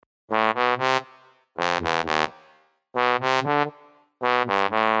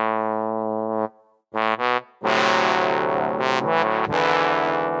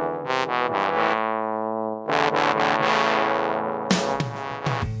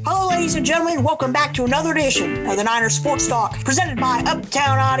ladies and gentlemen. Welcome back to another edition of the Niners Sports Talk, presented by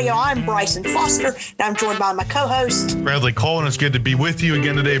Uptown Audio. I'm Bryson Foster, and I'm joined by my co-host, Bradley Cole, and it's good to be with you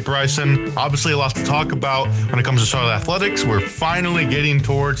again today, Bryson. Obviously, a lot to talk about when it comes to Charlotte Athletics. We're finally getting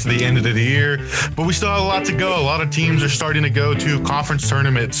towards the end of the year, but we still have a lot to go. A lot of teams are starting to go to conference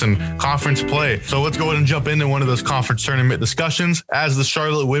tournaments and conference play. So let's go ahead and jump into one of those conference tournament discussions, as the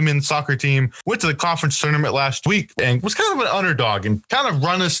Charlotte women's soccer team went to the conference tournament last week and was kind of an underdog, and kind of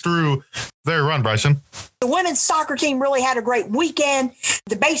run us through their run, Bryson. The women's soccer team really had a great weekend.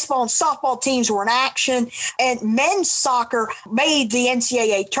 The baseball and softball teams were in action, and men's soccer made the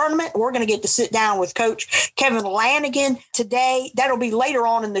NCAA tournament. We're going to get to sit down with Coach Kevin Langan today. That'll be later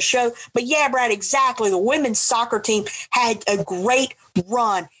on in the show. But yeah, Brad, exactly. The women's soccer team had a great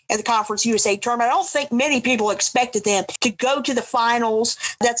run at the Conference USA tournament. I don't think many people expected them to go to the finals.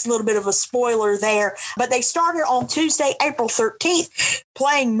 That's a little bit of a spoiler there. But they started on Tuesday, April 13th,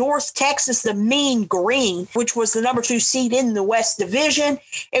 playing North Texas, the Mean Green, which was the number 2 seed in the West Division.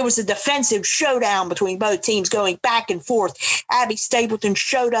 It was a defensive showdown between both teams, going back and forth. Abby Stapleton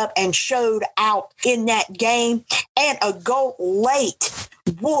showed up and showed out in that game, and a goal late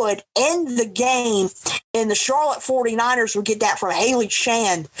would end the game, and the Charlotte 49ers would get that from Haley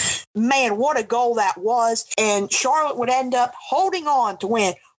Shand. Man, what a goal that was. And Charlotte would end up holding on to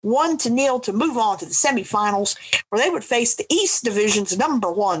win 1-0 to move on to the semifinals, where they would face the East Division's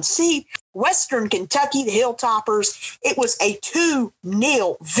number 1 seed, Western Kentucky, the Hilltoppers. It was a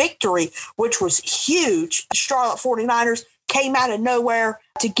 2-0 victory, which was huge. The Charlotte 49ers came out of nowhere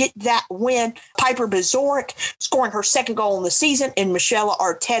to get that win. Piper Bezoric scoring her second goal in the season, and Michelle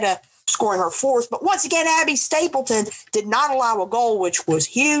Arteta scoring her fourth. But once again, Abby Stapleton did not allow a goal, which was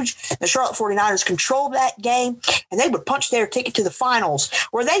huge. The Charlotte 49ers controlled that game, and they would punch their ticket to the finals,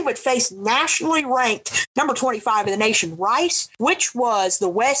 where they would face nationally ranked number 25 in the nation, Rice, which was the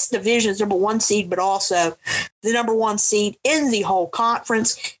West Division's number 1 seed, but also the number 1 seed in the whole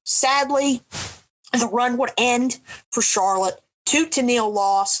conference. Sadly, the run would end for Charlotte, 2-0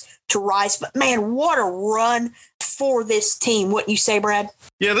 loss to Rice. But man, what a run for this team, wouldn't you say, Brad?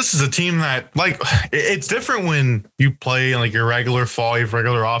 Yeah, this is a team that, like, it's different when you play in like your regular fall, your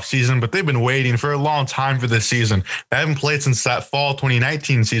regular off season, but they've been waiting for a long time for this season. They haven't played since that fall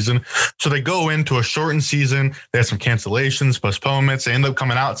 2019 season. So they go into a shortened season. They had some cancellations, postponements. They end up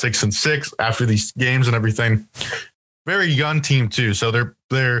coming out 6-6 after these games and everything. Very young team too. So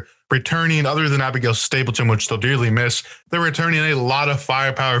they're returning, other than Abigail Stapleton, which they'll dearly miss, they're returning a lot of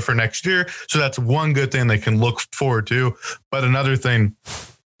firepower for next year. So that's one good thing they can look forward to. But another thing,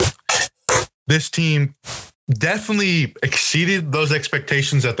 this team definitely exceeded those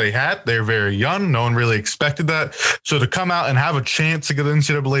expectations that they had. They're very young. No one really expected that. So to come out and have a chance to get the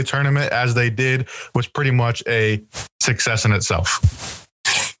NCAA tournament as they did was pretty much a success in itself.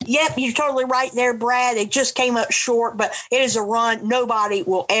 Yep, you're totally right there, Brad. It just came up short, but it is a run nobody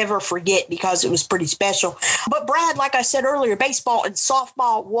will ever forget because it was pretty special. But Brad, like I said earlier, baseball and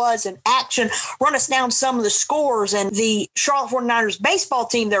softball was in action. Run us down some of the scores, and the Charlotte 49ers baseball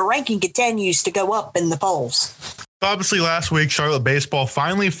team, their ranking continues to go up in the polls. Obviously, last week, Charlotte baseball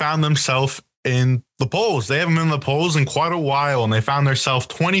finally found themselves in the polls. They haven't been in the polls in quite a while, and they found themselves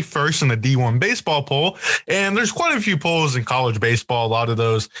 21st in the D1 baseball poll. And there's quite a few polls in college baseball. A lot of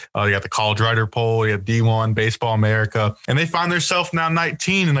those, you got the College Writer poll, you have D1, Baseball America, and they found themselves now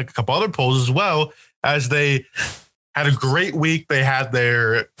 19 in like a couple other polls as well, as they had a great week. They had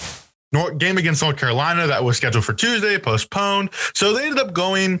their game against North Carolina that was scheduled for Tuesday, postponed. So they ended up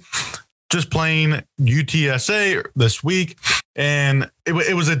just playing UTSA this week. And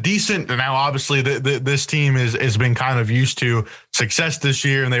it was a decent. Now, obviously, this team has been kind of used to success this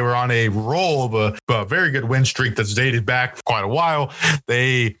year, and they were on a roll of a very good win streak that's dated back for quite a while.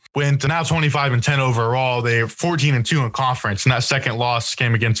 They went to now 25-10 overall. They're 14-2 in conference, and that second loss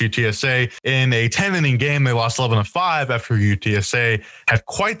came against UTSA in a 10-inning game. They lost 11-5 after UTSA had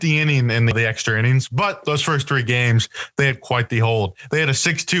quite the inning in the extra innings. But those first 3 games, they had quite the hold. They had a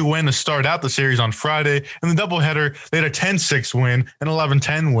 6-2 win to start out the series on Friday. In the doubleheader, they had a 10-6 win, an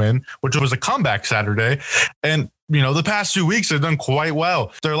 11-10 win, which was a comeback Saturday. And the past 2 weeks, they've done quite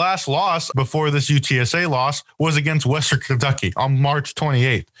well. Their last loss before this UTSA loss was against Western Kentucky on March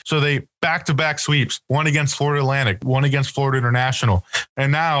 28th. So they back-to-back sweeps, one against Florida Atlantic, one against Florida International.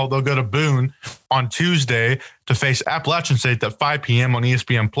 And now they'll go to Boone on Tuesday to face Appalachian State at 5 p.m. on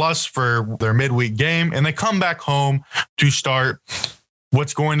ESPN Plus for their midweek game. And they come back home to start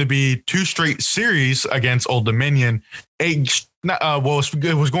what's going to be 2 straight series against Old Dominion. It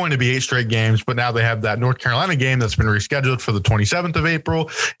was going to be 8 straight games, but now they have that North Carolina game that's been rescheduled for the 27th of April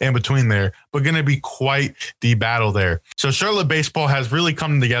in between there, but going to be quite the battle there. So Charlotte baseball has really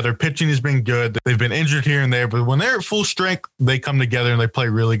come together. Pitching has been good. They've been injured here and there, but when they're at full strength, they come together and they play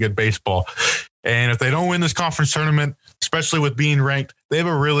really good baseball. And if they don't win this conference tournament, especially with being ranked, they have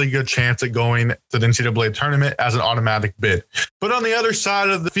a really good chance at going to the NCAA tournament as an automatic bid. But on the other side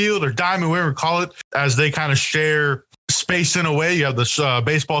of the field, or diamond, whatever you call it, as they kind of share space in a way, you have the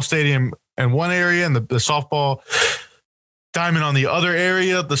baseball stadium in one area and the softball diamond on the other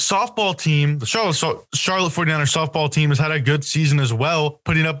area. The softball team, the Charlotte 49ers softball team, has had a good season as well,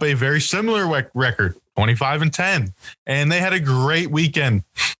 putting up a very similar record, 25-10. And they had a great weekend.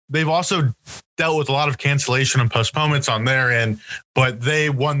 They've also dealt with a lot of cancellation and postponements on their end, but they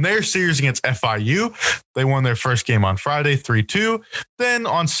won their series against FIU. They won their first game on Friday, 3-2. Then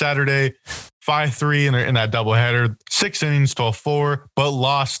on Saturday, 5-3 in that doubleheader, 6 innings, 12-4, but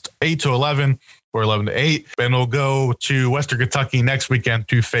lost 8-11 or 11-8. And we'll go to Western Kentucky next weekend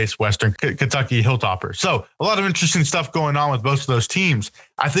to face Western Kentucky Hilltoppers. So a lot of interesting stuff going on with both of those teams.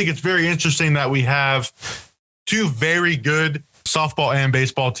 I think it's very interesting that we have 2 very good softball and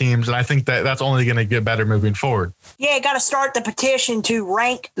baseball teams, and I think that that's only going to get better moving forward. Yeah, got to start the petition to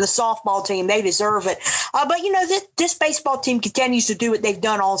rank the softball team. They deserve it. But, this baseball team continues to do what they've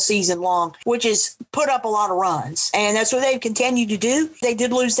done all season long, which is put up a lot of runs. And that's what they've continued to do. They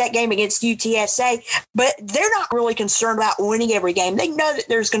did lose that game against UTSA, but they're not really concerned about winning every game. They know that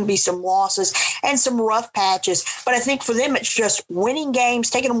there's going to be some losses and some rough patches. But I think for them, it's just winning games,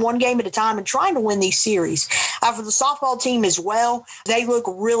 taking them one game at a time and trying to win these series. For the softball team as well, they look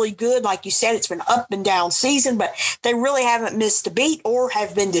really good. Like you said, it's been up and down season, but they really haven't missed a beat or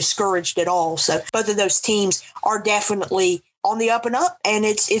have been discouraged at all. So both of those teams are definitely on the up and up, and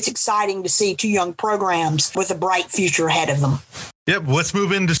it's exciting to see 2 young programs with a bright future ahead of them. Yep, let's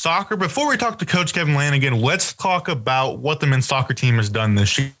move into soccer. Before we talk to Coach Kevin Langan, let's talk about what the men's soccer team has done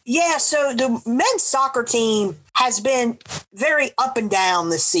this year. Yeah, so the men's soccer team has been very up and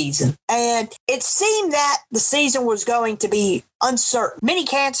down this season. And it seemed that the season was going to be uncertain. Many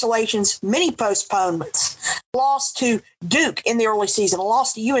cancellations, many postponements. Lost to Duke in the early season, a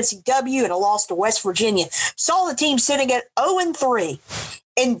loss to UNCW, and a loss to West Virginia. Saw the team sitting at 0-3.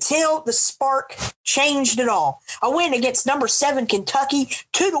 Until the spark changed it all. A win against number 7 Kentucky,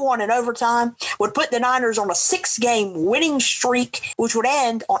 2-1 in overtime, would put the Niners on a 6-game winning streak, which would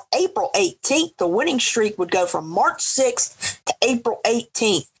end on April 18th. The winning streak would go from March 6th to April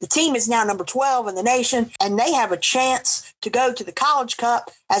 18th. The team is now number 12 in the nation, and they have a chance to go to the College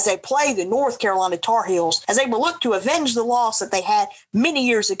Cup as they play the North Carolina Tar Heels, as they will look to avenge the loss that they had many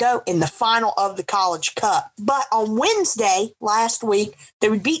years ago in the final of the College Cup. But on Wednesday last week, they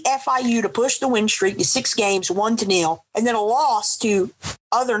would beat FIU to push the win streak to 6 games, 1-0, and then a loss to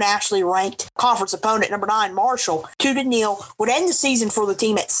other nationally ranked conference opponent, number 9 Marshall, 2-0, would end the season for the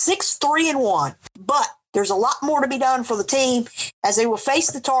team at 6-3-1. But there's a lot more to be done for the team as they will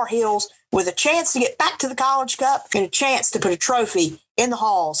face the Tar Heels with a chance to get back to the College Cup and a chance to put a trophy in the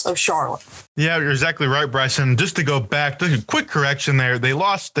halls of Charlotte. Yeah, you're exactly right, Bryson. Just to go back, just a quick correction there. They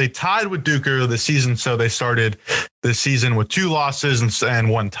tied with Duke earlier this season, so they started the season with 2 losses and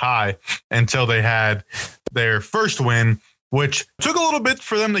 1 tie until they had their first win, which took a little bit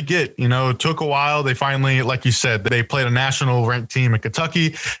for them to get. It took a while. They finally, like you said, they played a national ranked team in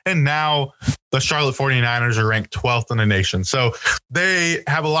Kentucky, and now the Charlotte 49ers are ranked 12th in the nation. So they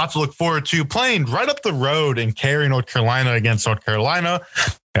have a lot to look forward to, playing right up the road in Cary, North Carolina against North Carolina.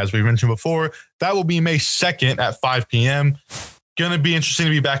 As we mentioned before, that will be May 2nd at 5 p.m. Going to be interesting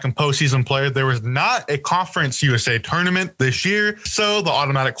to be back in postseason play. There was not a Conference USA tournament this year, so the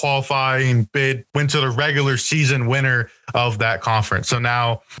automatic qualifying bid went to the regular season winner of that conference. So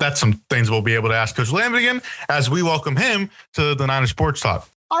now that's some things we'll be able to ask Coach Langan as we welcome him to the Niners Sports Talk.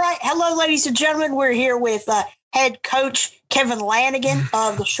 All right. Hello, ladies and gentlemen. We're here with head coach Kevin Langan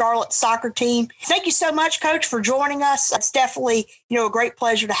of the Charlotte soccer team. Thank you so much, Coach, for joining us. It's definitely, a great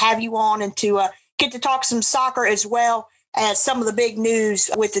pleasure to have you on and to get to talk some soccer as well as some of the big news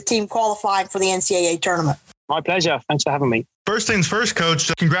with the team qualifying for the NCAA tournament. My pleasure. Thanks for having me. First things first,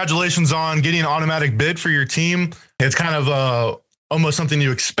 Coach, congratulations on getting an automatic bid for your team. It's kind of almost something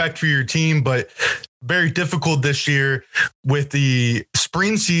you expect for your team, but very difficult this year with the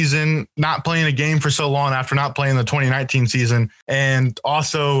spring season, not playing a game for so long after not playing the 2019 season. And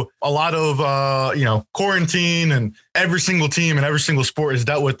also a lot of, quarantine, and every single team and every single sport has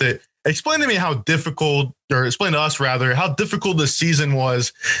dealt with it. Explain to me explain to us rather, how difficult this season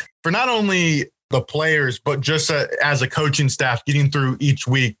was for not only the players, but just as a coaching staff getting through each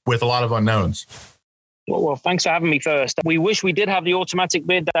week with a lot of unknowns? Well, thanks for having me first. We wish we did have the automatic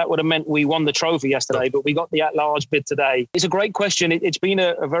bid. That would have meant we won the trophy yesterday, but we got the at-large bid today. It's a great question. It's been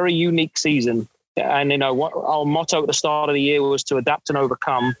a very unique season. And, what our motto at the start of the year was to adapt and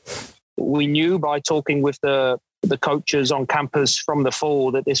overcome. We knew by talking with the coaches on campus from the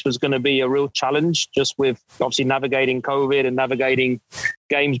fall that this was going to be a real challenge, just with obviously navigating COVID and navigating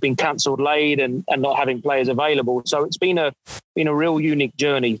games being cancelled late and not having players available. So it's been a real unique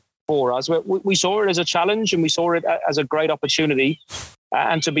journey for us. We saw it as a challenge and we saw it as a great opportunity.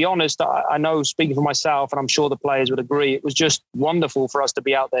 And to be honest, I know, speaking for myself, and I'm sure the players would agree, it was just wonderful for us to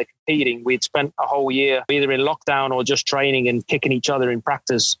be out there competing. We'd spent a whole year either in lockdown or just training and kicking each other in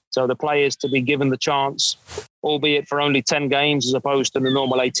practice. So the players to be given the chance, albeit for only 10 games as opposed to the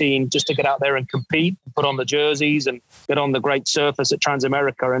normal 18, just to get out there and compete, put on the jerseys and get on the great surface at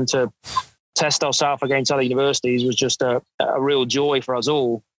Transamerica and to test ourselves against other universities was just a real joy for us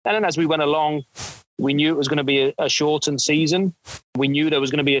all. And then as we went along, we knew it was going to be a shortened season. We knew there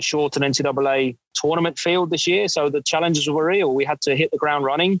was going to be a shortened NCAA tournament field this year. So the challenges were real. We had to hit the ground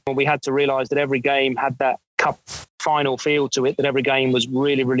running, and we had to realize that every game had that cup final feel to it, that every game was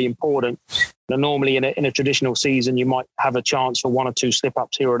really, really important. Now, normally in a traditional season, you might have a chance for one or two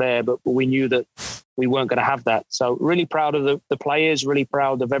slip-ups here or there, but we knew that we weren't going to have that. So really proud of the players, really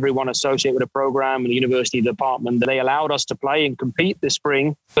proud of everyone associated with the program and the university department that they allowed us to play and compete this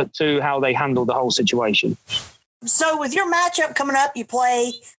spring, but to how they handled the whole situation. So with your matchup coming up, you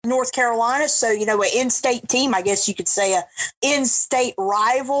play North Carolina. So, an in-state team, I guess you could say a in-state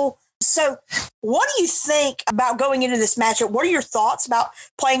rival. So what do you think about going into this matchup? What are your thoughts about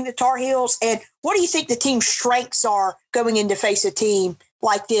playing the Tar Heels? And what do you think the team's strengths are going in to face a team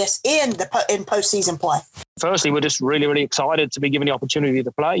like this in postseason play? Firstly, we're just really, really excited to be given the opportunity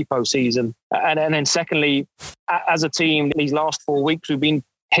to play postseason. And then secondly, as a team, these last 4 weeks, we've been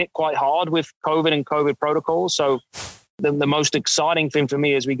hit quite hard with COVID and COVID protocols. So the most exciting thing for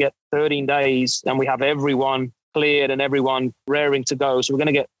me is we get 13 days and we have everyone cleared and everyone raring to go. So we're going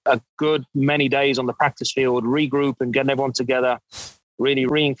to get a good many days on the practice field, regroup and getting everyone together, really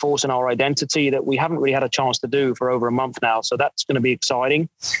reinforcing our identity that we haven't really had a chance to do for over a month now. So that's going to be exciting.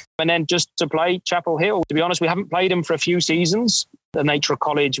 And then just to play Chapel Hill, to be honest, we haven't played them for a few seasons. The nature of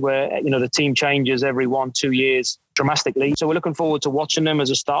college where, the team changes every 1-2 years dramatically. So we're looking forward to watching them as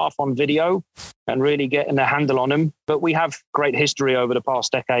a staff on video and really getting a handle on them. But we have great history over the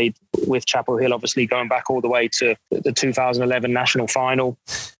past decade with Chapel Hill, obviously going back all the way to the 2011 national final.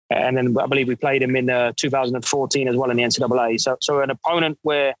 And then I believe we played him in 2014 as well in the NCAA. So an opponent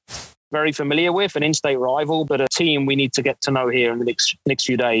we're very familiar with, an in-state rival, but a team we need to get to know here in the next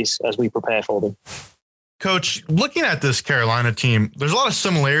few days as we prepare for them. Coach, looking at this Carolina team, there's a lot of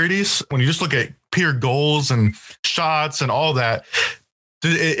similarities when you just look at pure goals and shots and all that.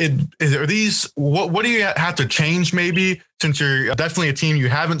 Are these what do you have to change maybe, since you're definitely a team you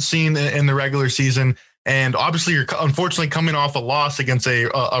haven't seen in the regular season? And obviously you're unfortunately coming off a loss against a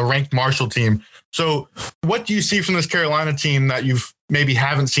ranked Marshall team. So what do you see from this Carolina team that you've maybe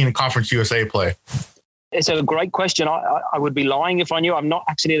haven't seen in Conference USA play? It's a great question. I would be lying if I knew. I've not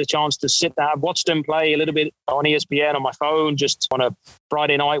actually had a chance to sit down. I've watched them play a little bit on ESPN on my phone, just on a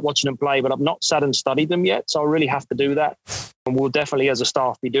Friday night watching them play, but I've not sat and studied them yet. So I really have to do that. And we'll definitely, as a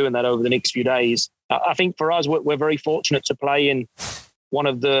staff, be doing that over the next few days. I think for us, we're very fortunate to play in one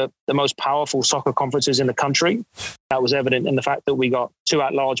of the most powerful soccer conferences in the country. That was evident in the fact that we got 2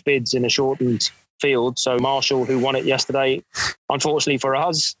 at-large bids in a shortened field. So Marshall, who won it yesterday, unfortunately for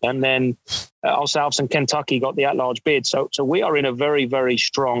us, and then ourselves and Kentucky got the at-large bid. So we are in a very, very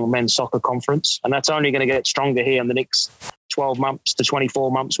strong men's soccer conference, and that's only going to get stronger here in the next 12 months to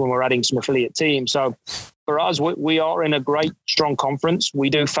 24 months when we're adding some affiliate teams. So for us, we are in a great, strong conference. We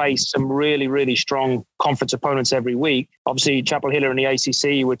do face some really, really strong conference opponents every week. Obviously, Chapel Hill are in the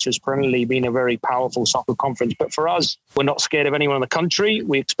ACC, which has perennially been a very powerful soccer conference. But for us, we're not scared of anyone in the country.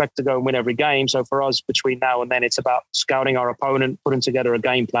 We expect to go and win every game. So for us, between now and then, it's about scouting our opponent, putting together a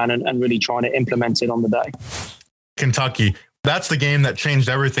game plan and really trying to implement it on the day. Kentucky, that's the game that changed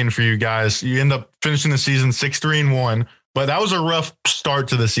everything for you guys. You end up finishing the season 6-3-1, but that was a rough start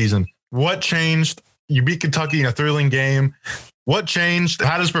to the season. What changed? You beat Kentucky in a thrilling game. What changed?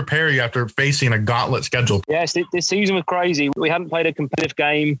 How does it prepare you after facing a gauntlet schedule? Yes, this season was crazy. We hadn't played a competitive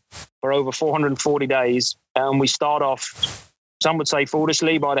game for over 440 days. And we start off, some would say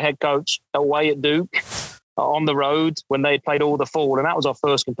foolishly, by the head coach away at Duke on the road when they had played all the fall. And that was our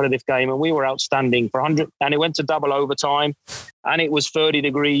first competitive game. And we were outstanding for 100. And it went to double overtime. and it was 30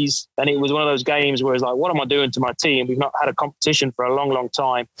 degrees. And it was one of those games where it's like, what am I doing to my team? We've not had a competition for a long, long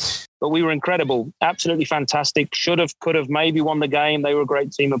time. But we were incredible, absolutely fantastic. Should have, could have, maybe won the game. They were a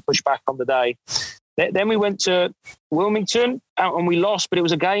great team and pushed back on the day. Then we went to Wilmington and we lost, but it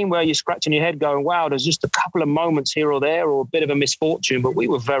was a game where you're scratching your head going, wow, there's just a couple of moments here or there or a bit of a misfortune, but we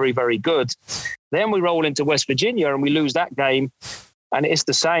were very, very good. Then we roll into West Virginia and we lose that game. And it's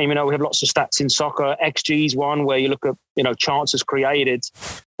the same, we have lots of stats in soccer. XG's one where you look at, chances created,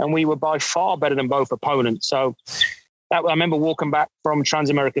 and we were by far better than both opponents. So I remember walking back from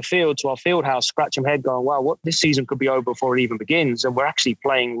Transamerica Field to our field house, scratching my head going, wow, this season could be over before it even begins. And we're actually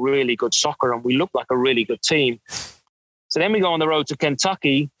playing really good soccer and we look like a really good team. So then we go on the road to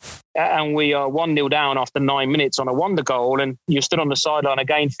Kentucky and we are 1-0 down after 9 minutes on a wonder goal. And you stood on the sideline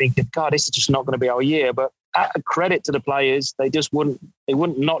again thinking, God, this is just not going to be our year. But credit to the players, they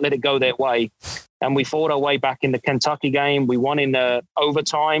wouldn't not let it go their way. And we fought our way back in the Kentucky game. We won in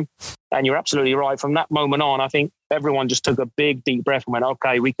overtime. And you're absolutely right. From that moment on, I think everyone just took a big, deep breath and went,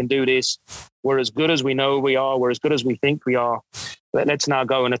 okay, we can do this. We're as good as we know we are. We're as good as we think we are. Let's now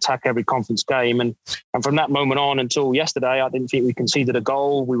go and attack every conference game. And from that moment on until yesterday, I didn't think we conceded a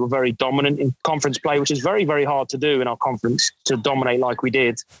goal. We were very dominant in conference play, which is very, very hard to do in our conference, to dominate like we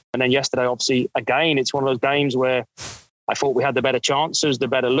did. And then yesterday, obviously, again, it's one of those games where I thought we had the better chances, the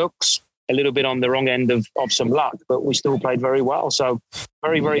better looks, a little bit on the wrong end of some luck, but we still played very well. So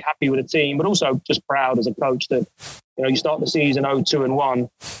very, very happy with the team, but also just proud as a coach that, you start the season 0-2-1.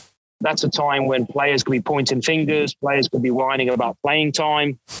 That's a time when players could be pointing fingers, players could be whining about playing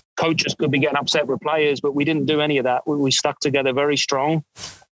time, coaches could be getting upset with players, but we didn't do any of that. We stuck together very strong.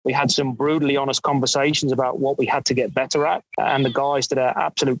 We had some brutally honest conversations about what we had to get better at. And the guys, to their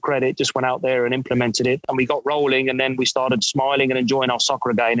absolute credit, just went out there and implemented it. And we got rolling, and then we started smiling and enjoying our soccer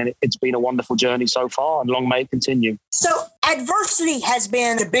again. And it's been a wonderful journey so far, and long may it continue. So adversity has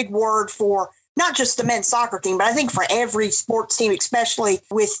been a big word for not just the men's soccer team, but I think for every sports team, especially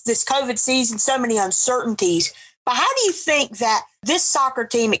with this COVID season, so many uncertainties. But how do you think that this soccer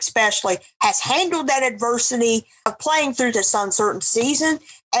team especially has handled that adversity of playing through this uncertain season?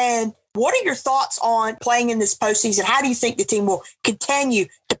 And what are your thoughts on playing in this postseason? How do you think the team will continue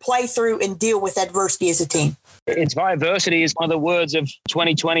to play through and deal with adversity as a team? It's adversity is one of the words of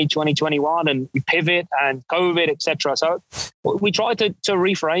 2020, 2021, and we pivot and COVID, etc. So we try to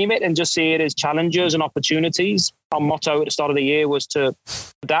reframe it and just see it as challenges and opportunities. Our motto at the start of the year was to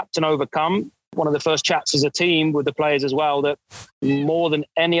adapt and overcome. One of the first chats as a team with the players as well, that more than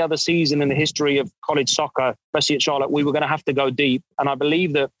any other season in the history of college soccer, especially at Charlotte, we were going to have to go deep. And I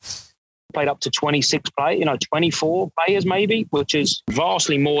believe that played up to 26 players, 24 players maybe, which is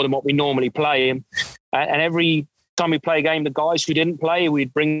vastly more than what we normally play. And every time we play a game, the guys who didn't play,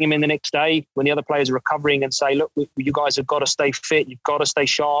 we'd bring them in the next day when the other players are recovering and say, look, you guys have got to stay fit. You've got to stay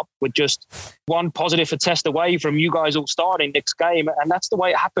sharp. We're just one positive test away from you guys all starting next game. And that's the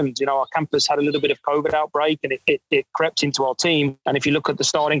way it happened. Our campus had a little bit of COVID outbreak and it crept into our team. And if you look at the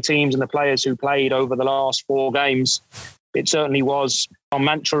starting teams and the players who played over the last 4 games, it certainly was our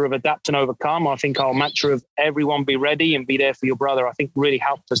mantra of adapt and overcome. I think our mantra of everyone be ready and be there for your brother, I think really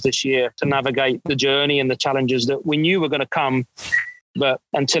helped us this year to navigate the journey and the challenges that we knew were going to come. But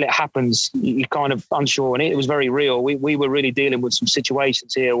until it happens, you're kind of unsure. And it was very real. We were really dealing with some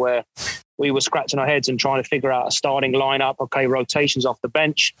situations here where we were scratching our heads and trying to figure out a starting lineup. Okay, rotations off the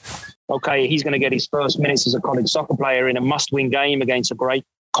bench. Okay, he's going to get his first minutes as a college soccer player in a must-win game against a great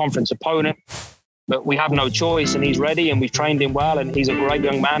conference opponent. But we have no choice, and he's ready, and we've trained him well, and he's a great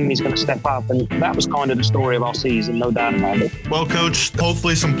young man, and he's going to step up. And that was kind of the story of our season, no doubt about it. Well, Coach,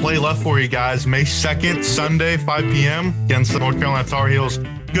 hopefully some play left for you guys. May 2nd, Sunday, 5 p.m. against the North Carolina Tar Heels.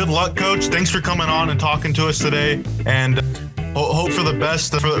 Good luck, Coach. Thanks for coming on and talking to us today, and hope for the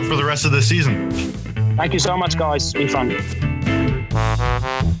best for the rest of the season. Thank you so much, guys. It's been fun.